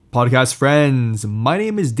Podcast friends, my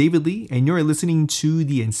name is David Lee, and you're listening to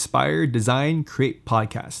the Inspire Design Create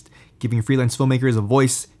podcast, giving freelance filmmakers a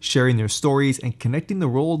voice, sharing their stories, and connecting the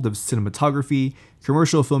world of cinematography,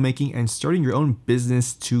 commercial filmmaking, and starting your own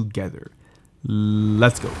business together.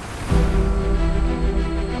 Let's go.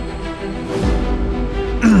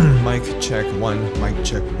 Mic check one, mic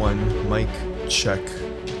check one, mic check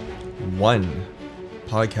one.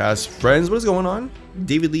 Podcast friends, what is going on?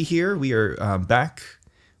 David Lee here. We are back.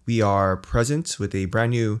 We are present with a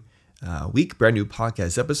brand new week, brand new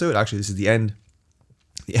podcast episode. Actually, this is the end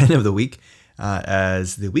of the week,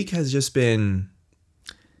 as the week has just been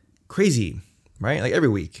crazy, right? Like every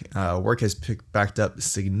week, work has backed up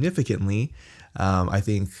significantly. I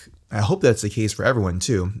hope that's the case for everyone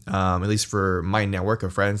too. At least for my network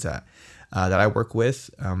of friends that I work with.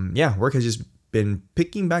 Work has just been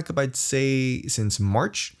picking back up, I'd say, since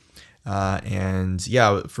March.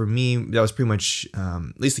 For me, that was pretty much,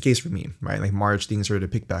 at least the case for me, right? Like March, things started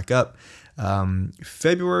to pick back up.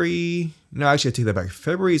 February, no, actually I take that back.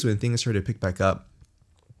 February is when things started to pick back up.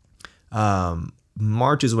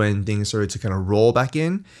 March is when things started to kind of roll back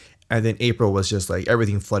in. And then April was just like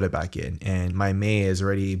everything flooded back in. And my May has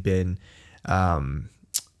already been,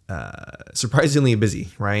 surprisingly busy,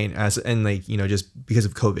 right? Just because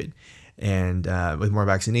of COVID. And with more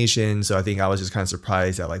vaccinations. So I think I was just kind of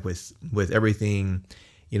surprised that like with everything,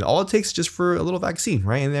 all it takes just for a little vaccine,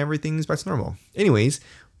 right? And then everything's back to normal. Anyways,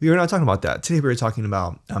 we are not talking about that. Today we're talking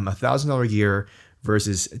about $1,000 gear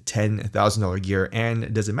versus $10,000 gear.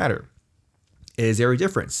 And does it matter? Is there a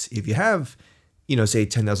difference? If you have, say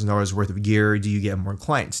 $10,000 worth of gear, do you get more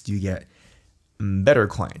clients? Do you get better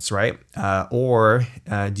clients, right? Or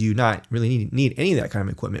do you not really need any of that kind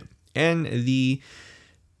of equipment? And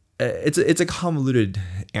it's a convoluted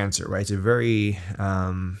answer, right? It's a very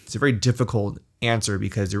difficult answer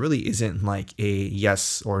because there really isn't like a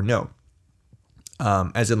yes or no,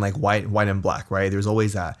 as in like white and black, right? There's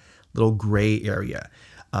always that little gray area,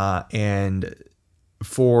 and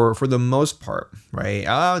for the most part, right?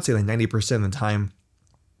 I would say like 90% of the time,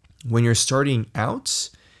 when you're starting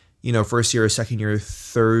out, first year, second year,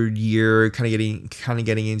 third year, kind of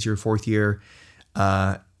getting into your fourth year,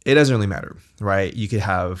 it doesn't really matter, right? You could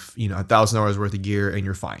have, $1,000 worth of gear and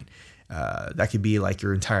you're fine. That could be like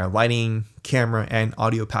your entire lighting, camera, and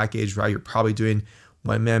audio package, right? You're probably doing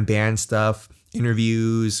one-man band stuff,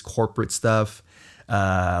 interviews, corporate stuff,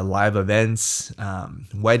 live events,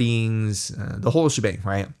 weddings, the whole shebang,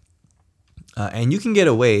 right? And you can get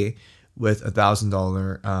away with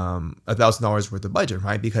 $1,000 worth of budget,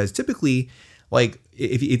 right? Because typically, like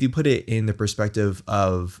if you put it in the perspective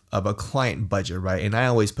of a client budget, right? And I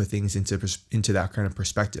always put things into that kind of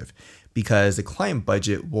perspective, because the client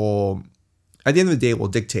budget will, at the end of the day, will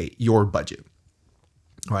dictate your budget,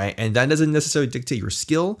 right? And that doesn't necessarily dictate your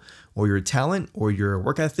skill or your talent or your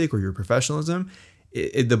work ethic or your professionalism.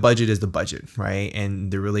 The budget is the budget, right?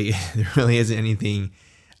 And there really isn't anything.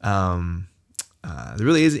 There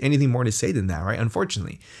really isn't anything more to say than that, right?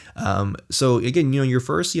 Unfortunately. So again, your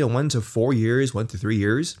first, 1 to 4 years, 1 to 3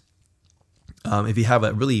 years, if you have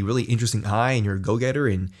a really, really interesting eye and you're a go-getter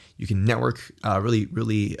and you can network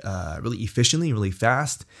really efficiently, really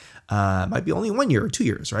fast, it might be only 1 year or 2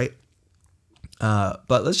 years, right?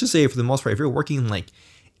 But let's just say for the most part, if you're working like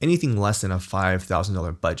anything less than a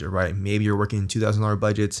 $5,000 budget, right? Maybe you're working $2,000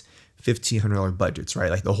 budgets, $1,500 budgets, right?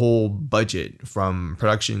 Like the whole budget from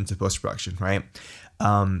production to post-production, right?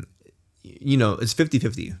 It's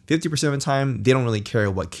 50-50. 50% of the time, they don't really care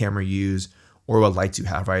what camera you use or what lights you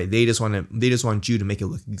have, right? They just want you to make it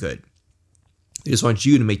look good. They just want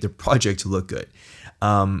you to make the project to look good.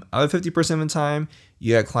 Other 50% of the time,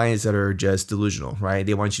 you got clients that are just delusional, right?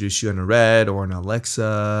 They want you to shoot on a Red or an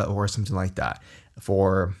Alexa or something like that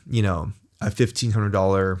for, a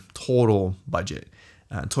 $1,500 total budget.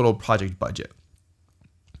 Total project budget,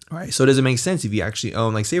 right? So does it make sense if you actually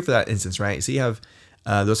own, like, say for that instance, right? So you have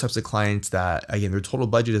those types of clients that, again, their total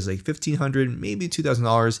budget is like $1,500, maybe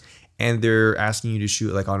 $2,000, and they're asking you to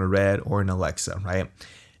shoot like on a Red or an Alexa, right?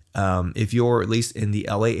 If you're at least in the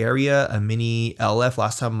LA area, a mini LF,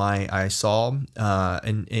 last time I saw a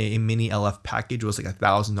mini LF package was like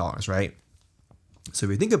 $1,000, right? So if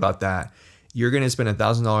you think about that, you're going to spend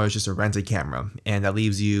 $1,000 just to rent a camera, and that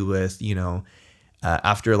leaves you with,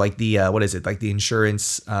 after like the the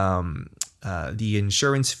insurance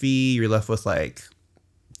fee, you're left with like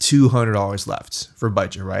 $200 left for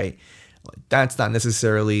budget, right? That's not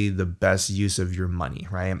necessarily the best use of your money,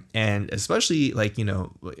 right? And especially I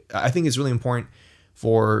think it's really important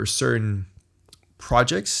for certain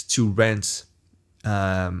projects to rent,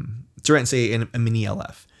 say a mini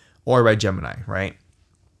LF or a Red Gemini, right?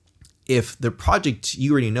 if the project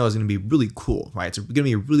you already know is going to be really cool, right? It's going to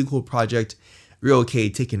be a really cool project. You're okay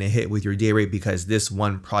taking a hit with your day rate because this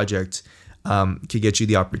one project could get you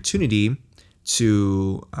the opportunity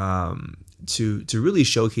to really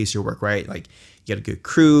showcase your work, right? Like you got a good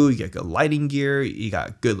crew, you got good lighting gear, you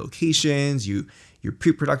got good locations, your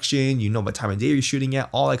pre-production, you know what time of day you're shooting at,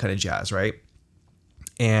 all that kind of jazz, right?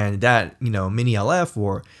 And that, Mini LF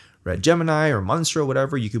or Red Gemini or Monstro,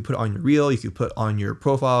 whatever, you could put on your reel, you could put on your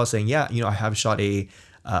profile saying, yeah, I have shot a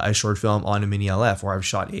short film on a Mini LF, or I've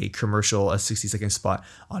shot a commercial, a 60-second spot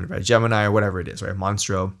on a Red Gemini or whatever it is, right?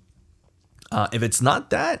 Monstro. If it's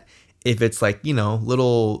not that, if it's like,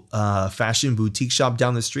 little fashion boutique shop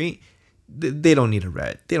down the street, they don't need a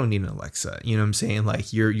Red. They don't need an Alexa. You know what I'm saying?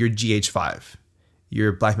 Like your GH5,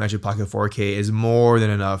 your Blackmagic Pocket 4K is more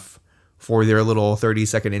than enough for their little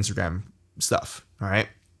 30-second Instagram stuff. All right.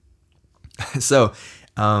 So,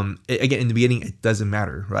 again, in the beginning, it doesn't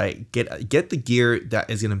matter, right? Get the gear that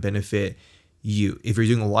is going to benefit you. If you're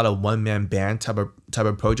doing a lot of one-man band type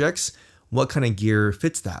of projects, what kind of gear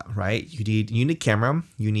fits that, right? You need a camera,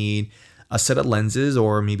 you need a set of lenses,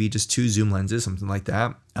 or maybe just 2 zoom lenses, something like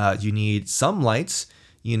that. You need some lights,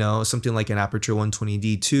 something like an Aperture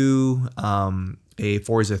 120D2, a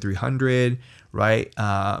Forza 300, right?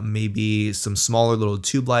 Maybe some smaller little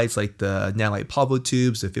tube lights like the Nanlite Pablo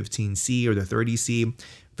tubes, the 15C or the 30C,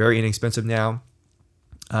 very inexpensive now.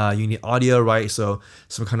 You need audio, right? So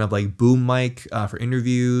some kind of like boom mic for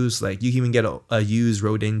interviews. Like you can even get a used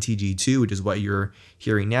Rode NTG2, which is what you're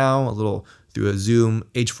hearing now, a little through a Zoom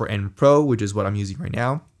H4n Pro, which is what I'm using right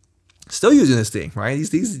now. Still using this thing, right?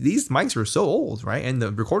 These mics are so old, right? And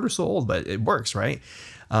the recorder's so old, but it works, right?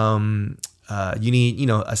 You need,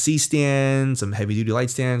 a C stand, some heavy duty light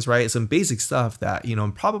stands, right? Some basic stuff that,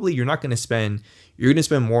 probably you're going to spend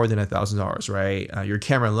more than $1,000, right? Your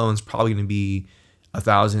camera alone is probably going to be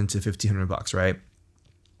 $1,000 to $1,500, right?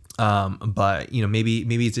 But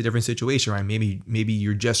maybe it's a different situation, right? Maybe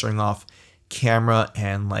you're just starting off camera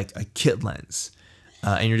and like a kit lens,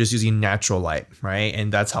 and you're just using natural light, right?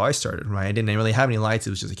 And that's how I started, right? I didn't really have any lights. It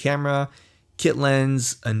was just a camera, kit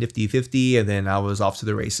lens, a nifty 50, and then I was off to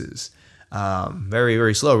the races. Very,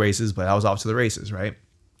 very slow races, but I was off to the races, right?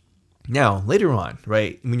 Now, later on,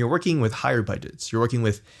 right, when you're working with higher budgets, you're working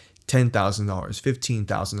with $10,000, $15,000,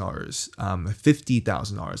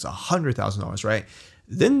 $50,000, $100,000, right?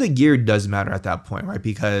 Then the gear does matter at that point, right?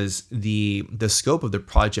 Because the scope of the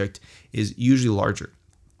project is usually larger.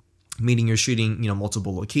 Meaning you're shooting,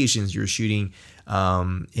 multiple locations. You're shooting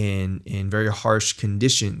in very harsh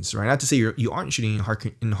conditions, right? Not to say you aren't shooting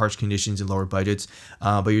in harsh conditions in lower budgets,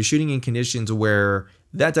 but you're shooting in conditions where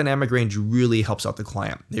that dynamic range really helps out the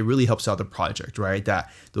client. It really helps out the project, right?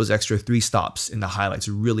 That those extra 3 stops in the highlights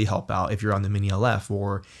really help out if you're on the Mini LF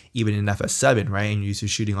or even an FS7, right? And you're used to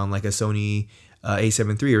shooting on like a Sony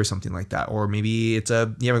A7 III or something like that, or maybe you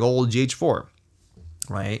have an old GH4,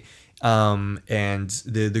 right? And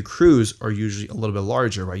the crews are usually a little bit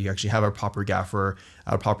larger, right? You actually have a proper gaffer,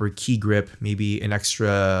 a proper key grip, maybe an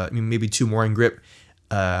extra, maybe 2 more in grip,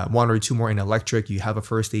 1 or 2 more in electric. You have a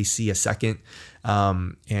first AC, a second,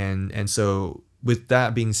 and so with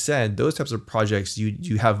that being said, those types of projects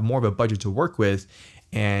you have more of a budget to work with.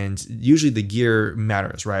 And usually the gear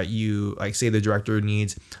matters, right? You like say the director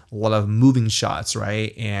needs a lot of moving shots,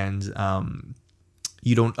 right? And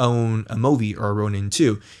you don't own a Movi or a Ronin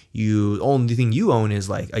 2. The only thing you own is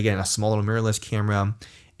like, again, a small little mirrorless camera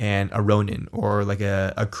and a Ronin or like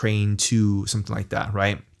a Crane 2, something like that,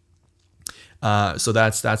 right? So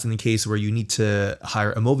that's in the case where you need to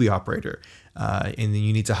hire a Movi operator. And then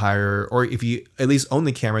you need to hire, or if you at least own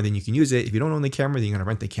the camera, then you can use it. If you don't own the camera, then you're going to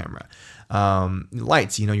rent the camera.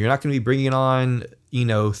 Lights, you're not going to be bringing on,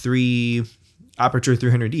 3 Aperture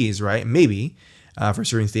 300Ds, right? Maybe for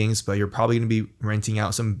certain things, but you're probably going to be renting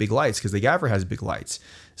out some big lights because the gaffer has big lights.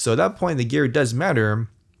 So at that point, the gear does matter.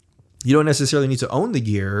 You don't necessarily need to own the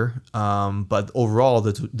gear, but overall,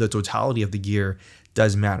 the totality of the gear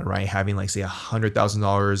does matter, right? Having like say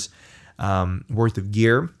 $100,000 worth of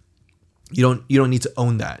gear, you don't need to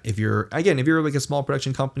own that. If you're like a small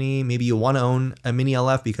production company, maybe you want to own a Mini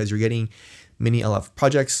LF because you're getting Mini LF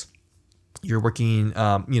projects. You're working,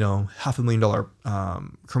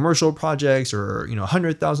 $500,000 commercial projects or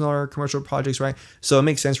 $100,000 commercial projects, right? So it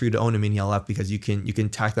makes sense for you to own a Mini LF because you can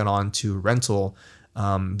tack that on to rental,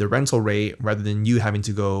 the rental rate rather than you having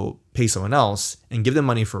to go pay someone else and give them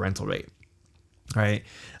money for rental rate, right?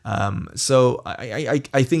 So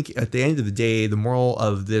I think at the end of the day, the moral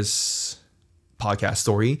of this podcast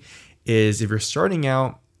story is if you're starting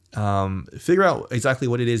out, figure out exactly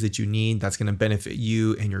what it is that you need that's going to benefit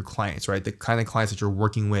you and your clients, right? The kind of clients that you're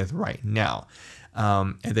working with right now.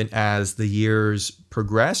 And then as the years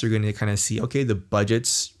progress, you're going to kind of see, okay, the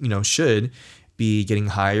budgets, should be getting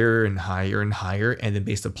higher and higher and higher. And then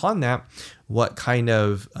based upon that, what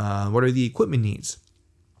are the equipment needs?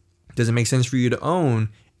 Does it make sense for you to own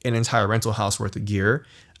an entire rental house worth of gear?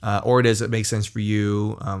 Or does it make sense for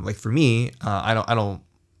you? Like for me,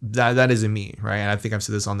 that isn't me, right? And I think I've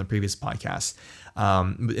said this on the previous podcast,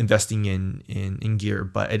 investing in gear,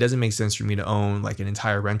 but it doesn't make sense for me to own like an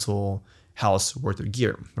entire rental house worth of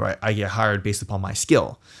gear, right? I get hired based upon my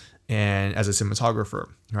skill and as a cinematographer,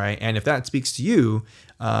 right? And if that speaks to you,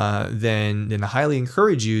 then I highly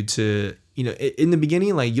encourage you to, in the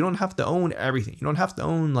beginning, like you don't have to own everything. You don't have to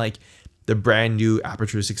own like the brand new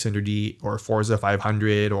Aperture 600D or Forza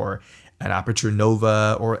 500 or an Aperture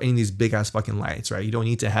Nova or any of these big ass fucking lights, right? You don't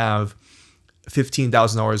need to have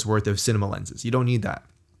 $15,000 worth of cinema lenses. You don't need that.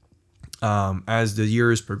 As the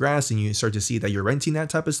years progress and you start to see that you're renting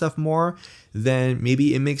that type of stuff more, then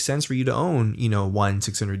maybe it makes sense for you to own, one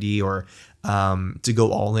 600D or to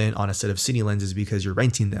go all in on a set of cine lenses because you're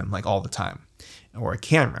renting them like all the time. Or a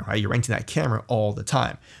camera, right? You're renting that camera all the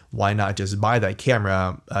time. Why not just buy that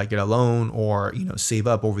camera, get a loan, or save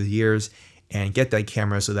up over the years and get that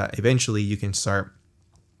camera so that eventually you can start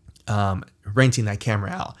renting that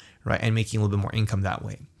camera out, right? And making a little bit more income that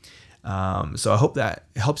way. So I hope that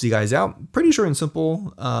helps you guys out. Pretty short and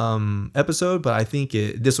simple episode, but I think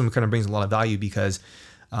this one kind of brings a lot of value because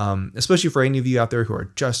especially for any of you out there who are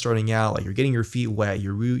just starting out, like you're getting your feet wet,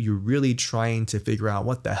 you're really trying to figure out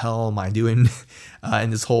what the hell am I doing in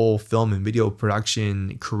this whole film and video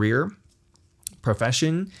production career,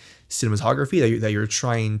 profession, cinematography that you're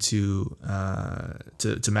trying to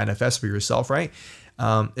manifest for yourself, right?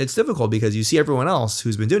 It's difficult because you see everyone else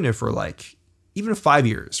who's been doing it for like even 5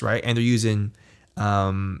 years, right? And they're using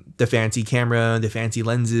the fancy camera, the fancy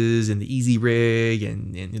lenses, and the easy rig,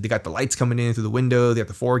 and they got the lights coming in through the window. They got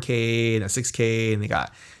the 4K and the 6K, and they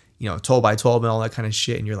got 12 by 12 and all that kind of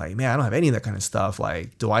shit. And you're like, man, I don't have any of that kind of stuff.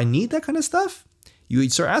 Like, do I need that kind of stuff? You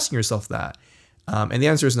start asking yourself that, and the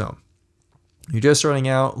answer is no. You're just starting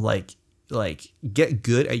out. Like get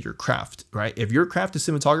good at your craft, right? If your craft is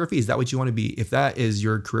cinematography, is that what you want to be? If that is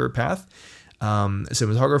your career path,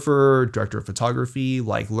 cinematographer, director of photography,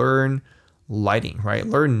 like learn lighting, right?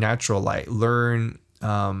 Learn natural light, learn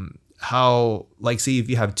how, like, see if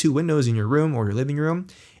you have 2 windows in your room or your living room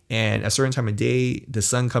and a certain time of day the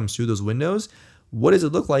sun comes through those windows, what does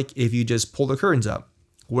it look like if you just pull the curtains up?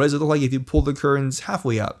 What does it look like if you pull the curtains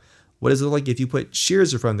halfway up? What does it look like if you put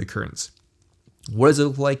shears in front of the curtains? What does it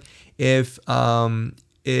look like if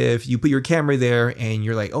you put your camera there and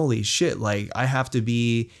you're like, holy shit, like I have to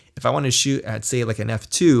be, if I want to shoot at say like an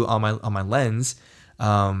f2 on my lens,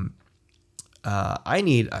 I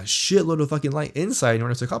need a shitload of fucking light inside in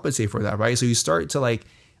order to compensate for that, right? So you start to like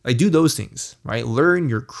do those things, right? Learn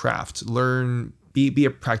your craft, be a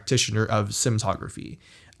practitioner of cinematography.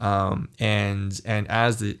 And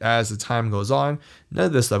as the time goes on, none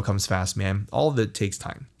of this stuff comes fast, man. All of it takes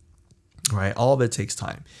time, right? All of it takes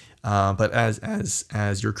time. But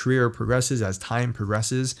as your career progresses, as time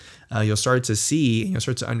progresses, you'll start to see and you'll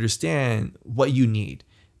start to understand what you need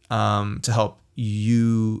to help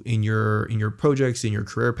you in your projects, in your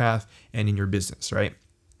career path, and in your business, right?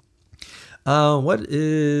 What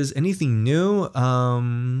is anything new?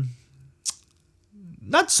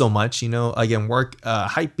 Not so much, again, work.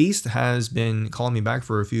 Hypebeast has been calling me back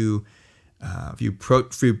for a few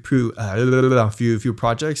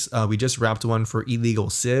projects. We just wrapped one for Illegal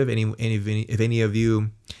Civ. If any of you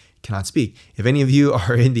cannot speak, if any of you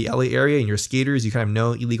are in the LA area and you're skaters, you kind of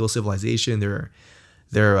know Illegal Civilization. They're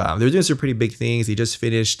doing some pretty big things. They just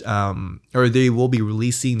finished, or they will be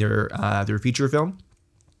releasing their feature film.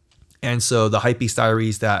 And so the Hypebeast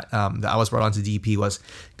Diaries that I was brought onto DP was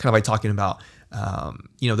kind of like talking about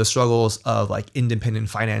the struggles of like independent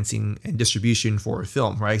financing and distribution for a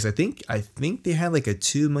film, right? Because I think they had like a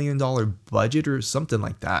 $2 million budget or something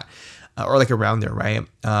like that, or like around there, right?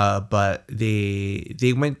 But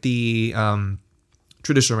they went the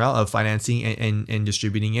traditional route of financing and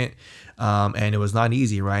distributing it, and it was not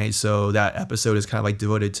easy, right? So that episode is kind of like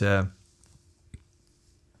devoted to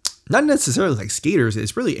not necessarily like skaters.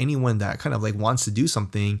 It's really anyone that kind of like wants to do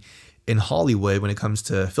something in Hollywood when it comes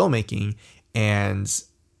to filmmaking. And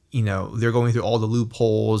they're going through all the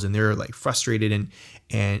loopholes and they're like frustrated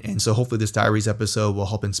and so hopefully this Diaries episode will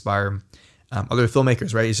help inspire other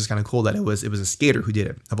filmmakers, right? It's just kind of cool that it was a skater who did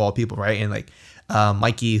it, of all people, right? And like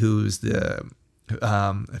Mikey, who's the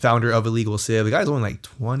founder of Illegal Civ, the guy's only like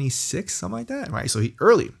 26, something like that, right? So he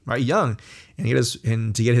early, right, young,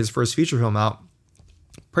 and to get his first feature film out,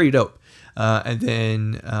 pretty dope. And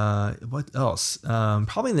then what else?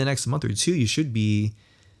 Probably in the next month or two, you should be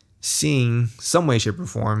seeing some way, shape, or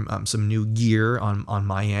form some new gear on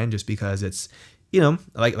my end, just because it's,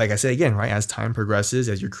 like I said again, right? As time progresses,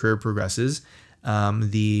 as your career progresses,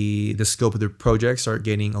 the scope of the projects start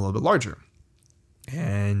getting a little bit larger,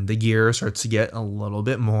 and the gear starts to get a little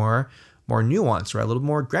bit more nuanced, right? A little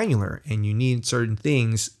more granular, and you need certain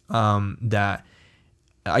things that.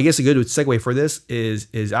 I guess a good segue for this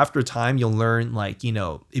is after time you'll learn, like,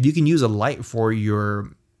 if you can use a light for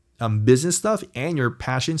your business stuff and your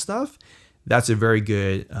passion stuff, that's a very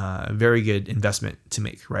good investment to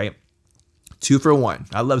make, right? 2 for 1.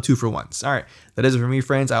 I love 2 for 1s. All right, that is it for me,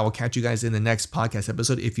 friends. I will catch you guys in the next podcast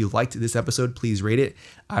episode. If you liked this episode, please rate it.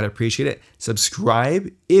 I'd appreciate it.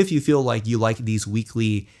 Subscribe if you feel like you like these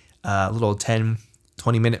weekly little 10,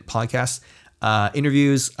 20-minute podcasts.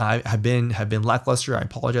 Interviews have been lackluster. I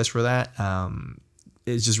apologize for that.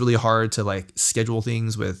 It's just really hard to schedule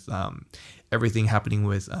things with everything happening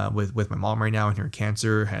with my mom right now, and her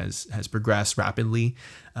cancer has progressed rapidly.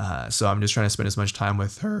 So I'm just trying to spend as much time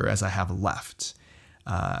with her as I have left.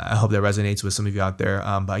 I hope that resonates with some of you out there.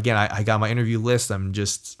 But again, I got my interview list. I'm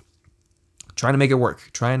just trying to make it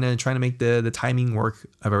work, trying to make the timing work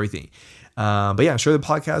of everything. But yeah, share the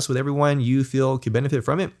podcast with everyone you feel could benefit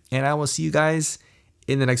from it. And I will see you guys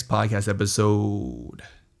in the next podcast episode.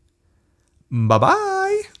 Bye-bye.